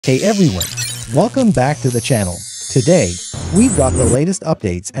Hey everyone, welcome back to the channel. Today, we've got the latest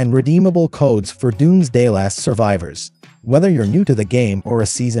updates and redeemable codes for Doomsday Last Survivors. Whether you're new to the game or a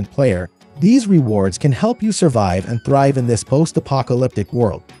seasoned player, these rewards can help you survive and thrive in this post-apocalyptic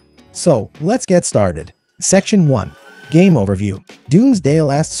world. So, let's get started. Section 1. Game Overview. Doomsday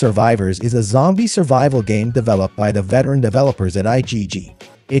Last Survivors is a zombie survival game developed by the veteran developers at IGG.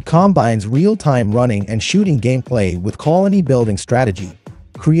 It combines real-time running and shooting gameplay with colony building strategy,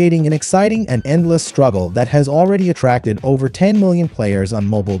 creating an exciting and endless struggle that has already attracted over 10 million players on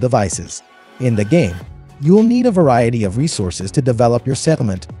mobile devices. In the game, you'll need a variety of resources to develop your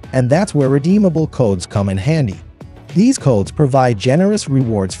settlement, and that's where redeemable codes come in handy. These codes provide generous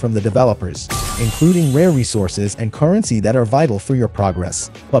rewards from the developers, including rare resources and currency that are vital for your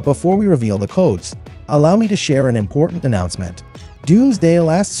progress. But before we reveal the codes, allow me to share an important announcement. Doomsday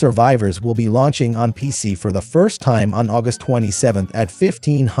Last Survivors will be launching on PC for the first time on August 27th at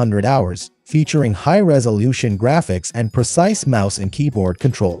 1500 hours, featuring high-resolution graphics and precise mouse and keyboard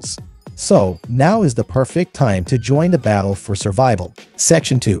controls. So, now is the perfect time to join the battle for survival.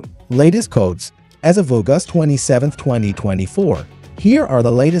 Section 2. Latest codes. As of August 27, 2024, here are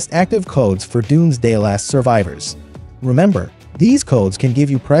the latest active codes for Doomsday Last Survivors. Remember, these codes can give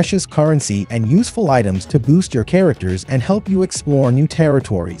you precious currency and useful items to boost your characters and help you explore new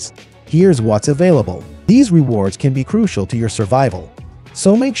territories. Here's what's available. These rewards can be crucial to your survival,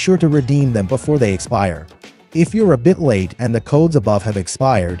 so make sure to redeem them before they expire. If you're a bit late and the codes above have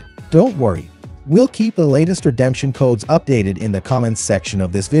expired, don't worry. We'll keep the latest redemption codes updated in the comments section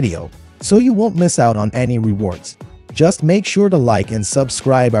of this video, so you won't miss out on any rewards. Just make sure to like and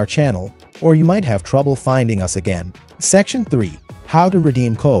subscribe our channel, or you might have trouble finding us again. Section 3. How to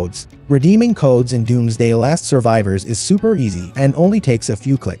redeem codes. Redeeming codes in Doomsday Last Survivors is super easy and only takes a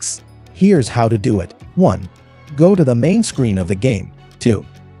few clicks. Here's how to do it. 1. Go to the main screen of the game. 2.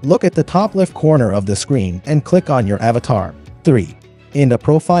 Look at the top left corner of the screen and click on your avatar. 3. In the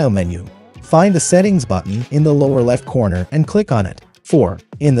profile menu, find the settings button in the lower left corner and click on it. 4.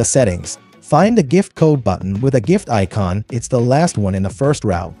 In the settings, find the gift code button with a gift icon. It's the last one in the first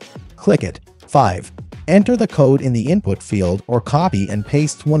row. Click it. 5. Enter the code in the input field or copy and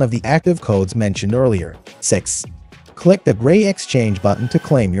paste one of the active codes mentioned earlier. 6. Click the gray exchange button to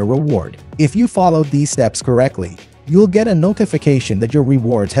claim your reward. If you followed these steps correctly, you'll get a notification that your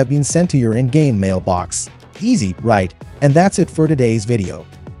rewards have been sent to your in-game mailbox. Easy, right? And that's it for today's video.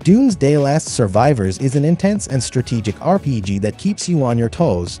 Doomsday Last Survivors is an intense and strategic RPG that keeps you on your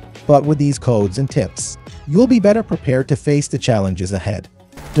toes, but with these codes and tips, you'll be better prepared to face the challenges ahead.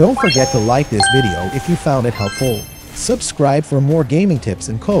 Don't forget to like this video if you found it helpful. Subscribe for more gaming tips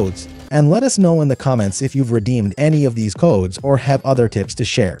and codes, and let us know in the comments if you've redeemed any of these codes or have other tips to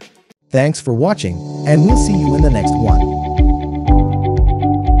share. Thanks for watching, and we'll see you in the next one.